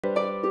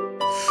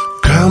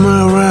Come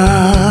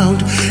around,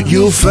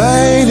 you'll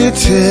find it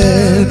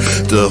here,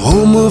 the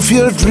home of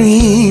your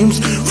dreams.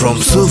 From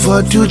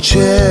sofa to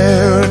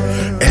chair,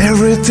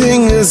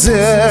 everything is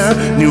there.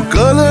 New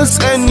colors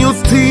and new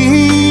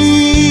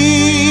themes.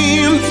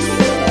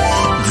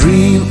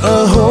 Dream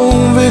a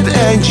home with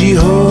Angie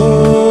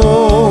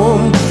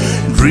Home.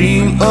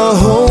 Dream a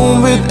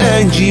home with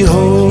Angie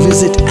Home.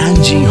 Visit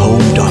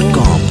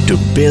angiehome.com to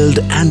build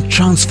and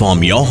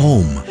transform your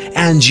home.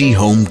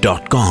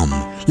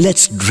 angiehome.com.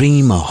 Let's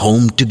dream a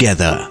home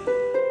together.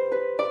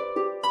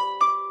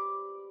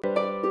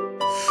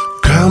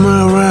 Come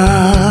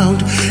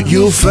around,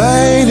 you'll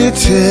find it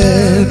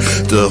here,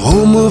 the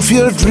home of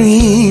your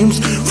dreams.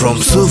 From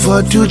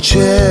sofa to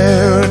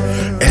chair,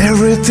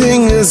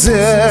 everything is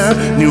there.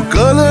 New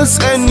colors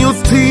and new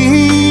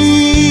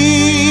themes.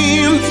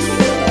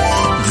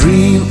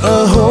 Dream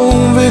a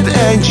home with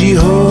Angie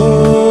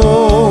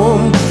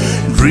Home.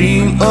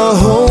 Dream a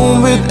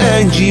home with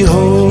Angie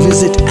Home.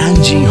 Visit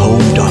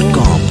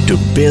angiehome.com to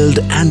build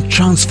and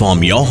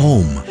transform your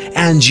home.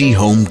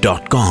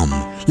 angiehome.com.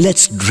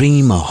 Let's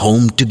dream a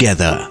home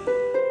together.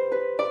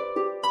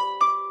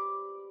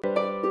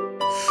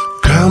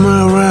 Come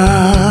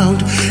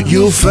around,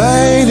 you'll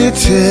find it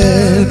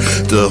here,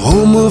 the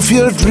home of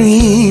your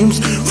dreams.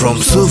 From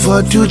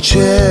sofa to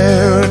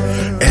chair,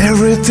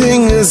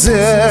 everything is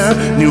there.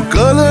 New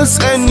colors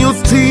and new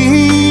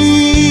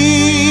themes.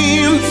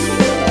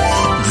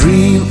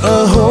 Dream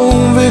a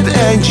home with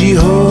Angie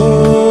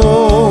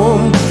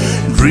Home.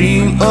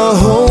 Dream a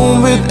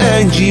home with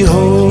Angie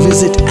Home.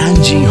 Visit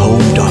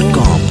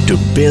angiehome.com to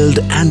build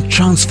and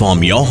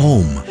transform your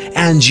home.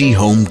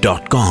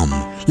 angiehome.com.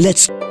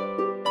 Let's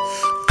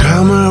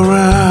come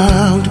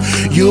around,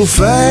 you'll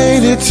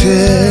find it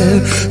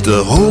here,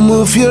 the home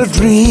of your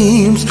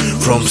dreams.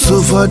 From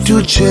sofa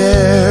to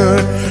chair,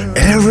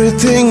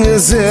 everything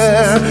is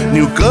there.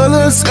 New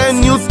colors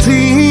and new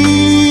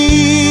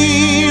themes.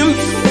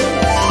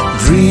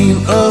 Dream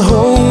a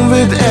home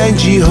with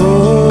Angie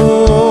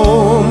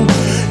Home.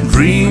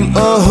 Dream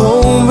a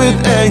home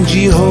with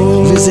Angie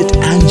Home. Visit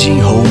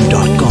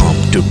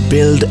angiehome.com to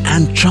build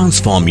and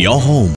transform your home.